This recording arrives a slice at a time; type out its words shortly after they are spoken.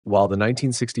While the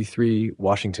 1963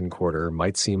 Washington quarter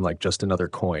might seem like just another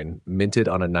coin, minted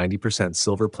on a 90%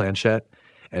 silver planchette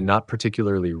and not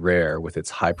particularly rare with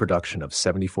its high production of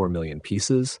 74 million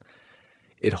pieces,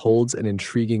 it holds an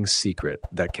intriguing secret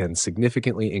that can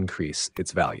significantly increase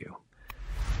its value.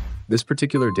 This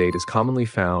particular date is commonly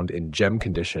found in gem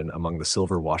condition among the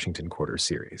silver Washington quarter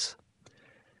series.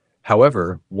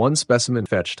 However, one specimen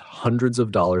fetched hundreds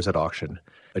of dollars at auction,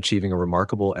 achieving a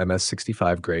remarkable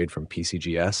MS-65 grade from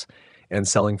PCGS and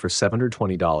selling for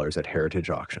 $720 at heritage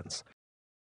auctions.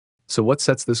 So what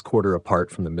sets this quarter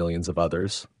apart from the millions of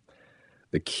others?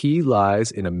 The key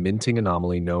lies in a minting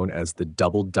anomaly known as the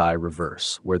doubled die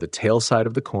reverse, where the tail side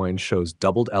of the coin shows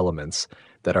doubled elements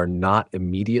that are not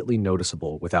immediately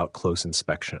noticeable without close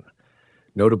inspection.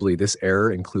 Notably, this error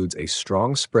includes a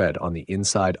strong spread on the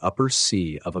inside upper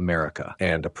C of America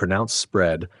and a pronounced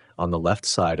spread on the left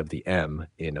side of the M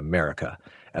in America,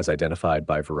 as identified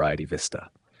by Variety Vista.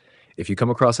 If you come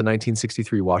across a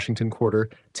 1963 Washington quarter,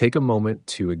 take a moment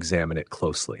to examine it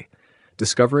closely.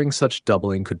 Discovering such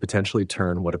doubling could potentially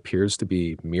turn what appears to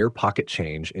be mere pocket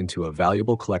change into a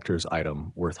valuable collector's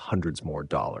item worth hundreds more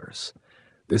dollars.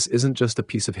 This isn't just a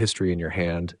piece of history in your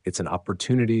hand, it's an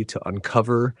opportunity to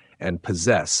uncover and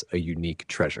possess a unique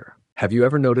treasure. Have you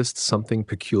ever noticed something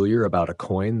peculiar about a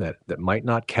coin that might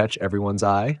not catch everyone's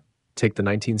eye? Take the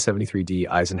 1973D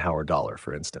Eisenhower dollar,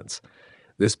 for instance.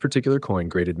 This particular coin,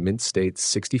 graded mint state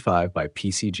 65 by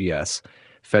PCGS,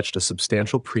 fetched a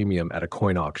substantial premium at a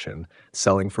coin auction,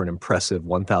 selling for an impressive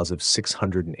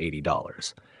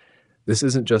 $1,680. This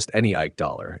isn't just any Ike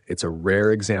dollar, it's a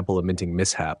rare example of minting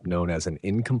mishap known as an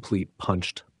incomplete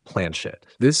punched planchette.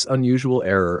 This unusual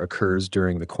error occurs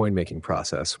during the coin-making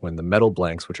process when the metal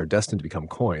blanks, which are destined to become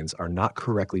coins, are not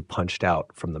correctly punched out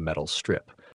from the metal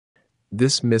strip.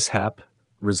 This mishap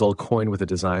results in a coin with a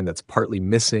design that's partly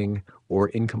missing or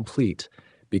incomplete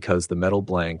because the metal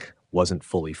blank wasn't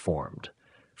fully formed.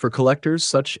 For collectors,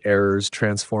 such errors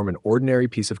transform an ordinary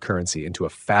piece of currency into a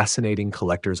fascinating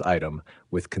collector's item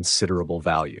with considerable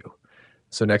value.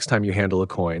 So next time you handle a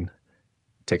coin,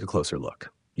 take a closer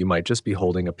look. You might just be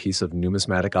holding a piece of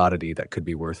numismatic oddity that could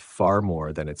be worth far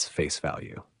more than its face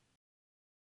value.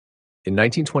 In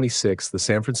 1926, the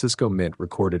San Francisco Mint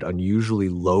recorded unusually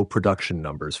low production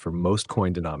numbers for most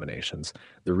coin denominations,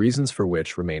 the reasons for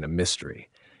which remain a mystery.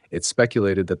 It's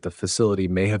speculated that the facility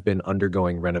may have been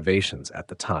undergoing renovations at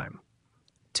the time.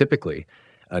 Typically,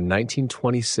 a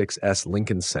 1926S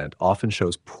Lincoln cent often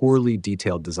shows poorly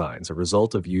detailed designs, a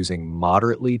result of using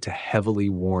moderately to heavily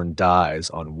worn dies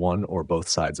on one or both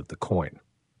sides of the coin.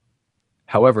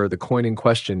 However, the coin in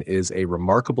question is a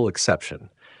remarkable exception,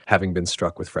 having been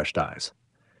struck with fresh dies.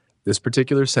 This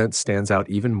particular cent stands out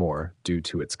even more due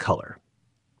to its color.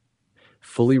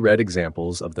 Fully red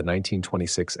examples of the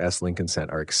 1926S Lincoln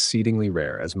cent are exceedingly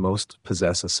rare, as most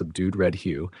possess a subdued red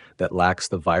hue that lacks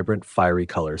the vibrant, fiery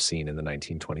color seen in the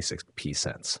 1926P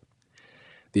cents.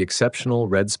 The exceptional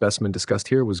red specimen discussed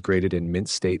here was graded in mint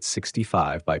state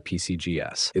 65 by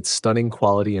PCGS. Its stunning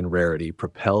quality and rarity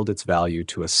propelled its value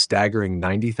to a staggering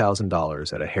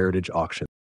 $90,000 at a heritage auction.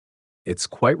 It's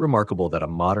quite remarkable that a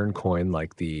modern coin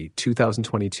like the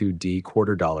 2022 D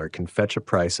quarter dollar can fetch a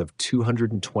price of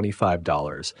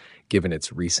 $225 given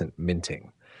its recent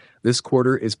minting. This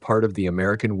quarter is part of the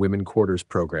American Women Quarters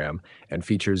program and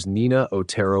features Nina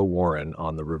Otero Warren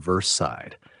on the reverse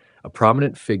side, a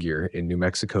prominent figure in New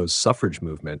Mexico's suffrage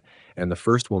movement and the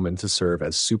first woman to serve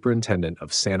as superintendent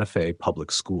of Santa Fe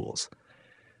public schools.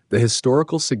 The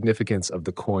historical significance of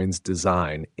the coin's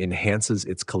design enhances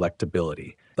its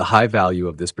collectability. The high value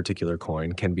of this particular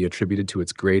coin can be attributed to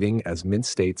its grading as mint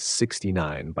state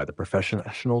 69 by the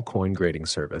Professional Coin Grading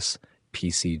Service,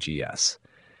 PCGS.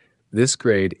 This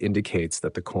grade indicates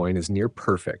that the coin is near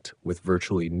perfect with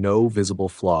virtually no visible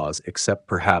flaws except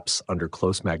perhaps under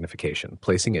close magnification,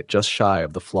 placing it just shy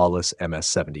of the flawless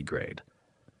MS-70 grade.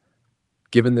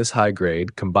 Given this high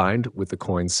grade, combined with the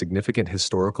coin's significant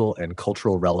historical and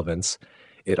cultural relevance,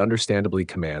 it understandably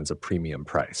commands a premium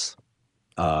price.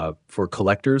 For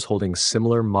collectors holding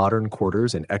similar modern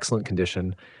quarters in excellent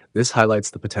condition, this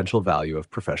highlights the potential value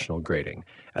of professional grading,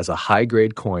 as a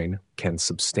high-grade coin can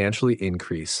substantially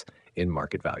increase in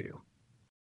market value.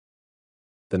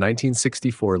 The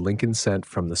 1964 Lincoln cent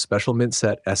from the Special Mint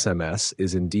Set SMS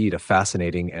is indeed a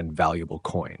fascinating and valuable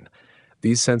coin.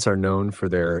 These cents are known for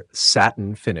their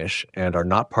satin finish and are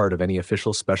not part of any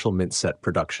official Special Mint Set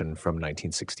production from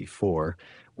 1964,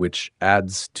 which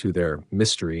adds to their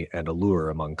mystery and allure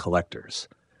among collectors.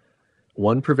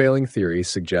 One prevailing theory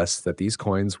suggests that these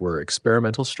coins were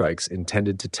experimental strikes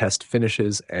intended to test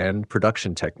finishes and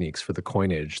production techniques for the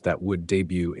coinage that would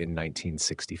debut in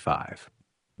 1965.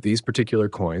 These particular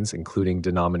coins, including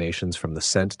denominations from the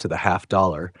cent to the half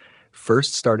dollar,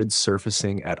 first started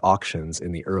surfacing at auctions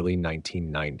in the early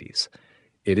 1990s.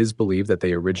 It is believed that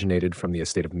they originated from the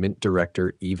estate of mint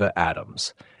director Eva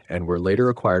Adams and were later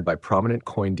acquired by prominent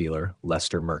coin dealer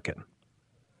Lester Merkin.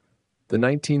 The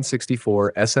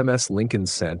 1964 SMS Lincoln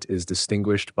cent is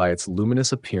distinguished by its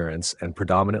luminous appearance and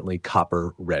predominantly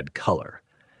copper red color.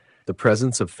 The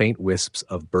presence of faint wisps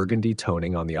of burgundy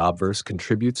toning on the obverse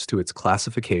contributes to its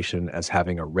classification as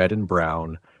having a red and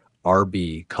brown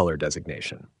RB color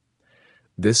designation.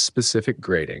 This specific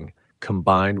grading,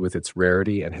 combined with its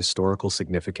rarity and historical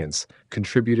significance,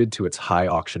 contributed to its high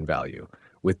auction value,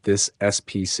 with this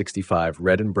SP65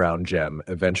 red and brown gem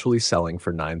eventually selling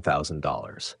for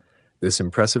 $9,000. This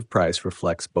impressive price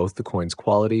reflects both the coin's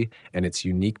quality and its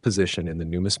unique position in the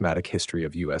numismatic history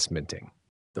of U.S. minting.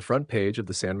 The front page of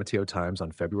the San Mateo Times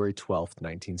on February 12,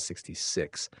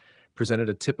 1966, presented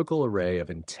a typical array of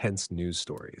intense news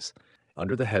stories.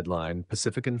 Under the headline,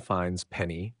 Pacifican Finds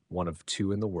Penny, one of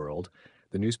two in the world,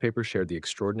 the newspaper shared the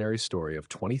extraordinary story of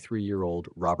 23-year-old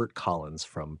Robert Collins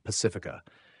from Pacifica,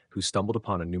 who stumbled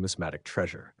upon a numismatic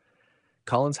treasure.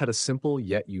 Collins had a simple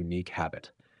yet unique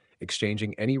habit,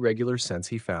 exchanging any regular cents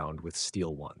he found with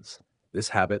steel ones. This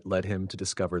habit led him to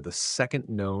discover the second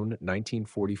known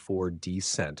 1944 D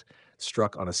cent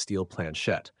struck on a steel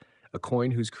planchette, a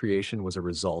coin whose creation was a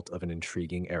result of an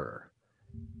intriguing error.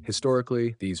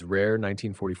 Historically, these rare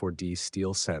 1944 D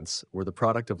steel cents were the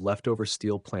product of leftover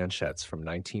steel planchettes from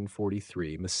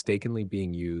 1943 mistakenly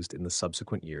being used in the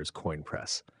subsequent year's coin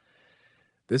press.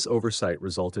 This oversight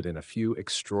resulted in a few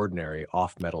extraordinary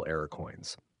off-metal error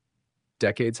coins.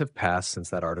 Decades have passed since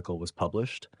that article was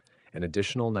published, and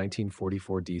additional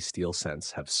 1944 D steel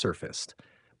cents have surfaced,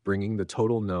 bringing the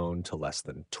total known to less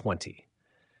than 20.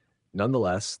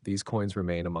 Nonetheless, these coins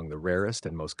remain among the rarest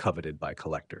and most coveted by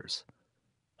collectors.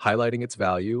 Highlighting its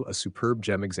value, a superb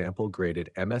gem example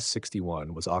graded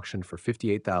MS61 was auctioned for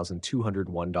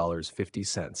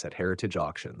 $58,201.50 at Heritage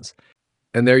Auctions.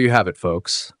 And there you have it,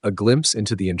 folks, a glimpse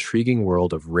into the intriguing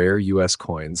world of rare U.S.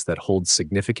 coins that hold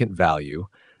significant value,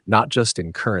 not just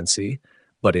in currency,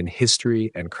 but in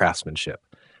history and craftsmanship.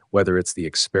 Whether it's the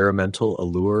experimental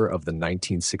allure of the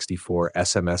 1964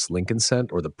 SMS Lincoln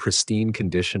cent or the pristine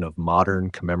condition of modern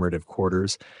commemorative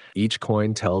quarters, each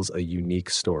coin tells a unique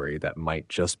story that might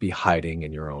just be hiding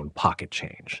in your own pocket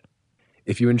change.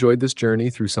 If you enjoyed this journey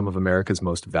through some of America's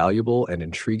most valuable and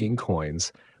intriguing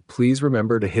coins, please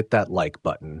remember to hit that like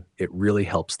button. It really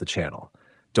helps the channel.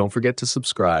 Don't forget to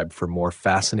subscribe for more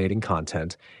fascinating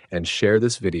content and share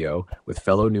this video with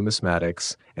fellow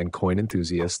numismatics and coin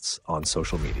enthusiasts on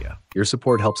social media. Your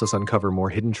support helps us uncover more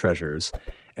hidden treasures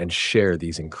and share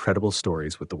these incredible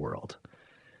stories with the world.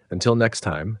 Until next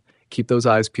time, keep those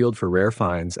eyes peeled for rare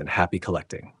finds and happy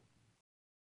collecting.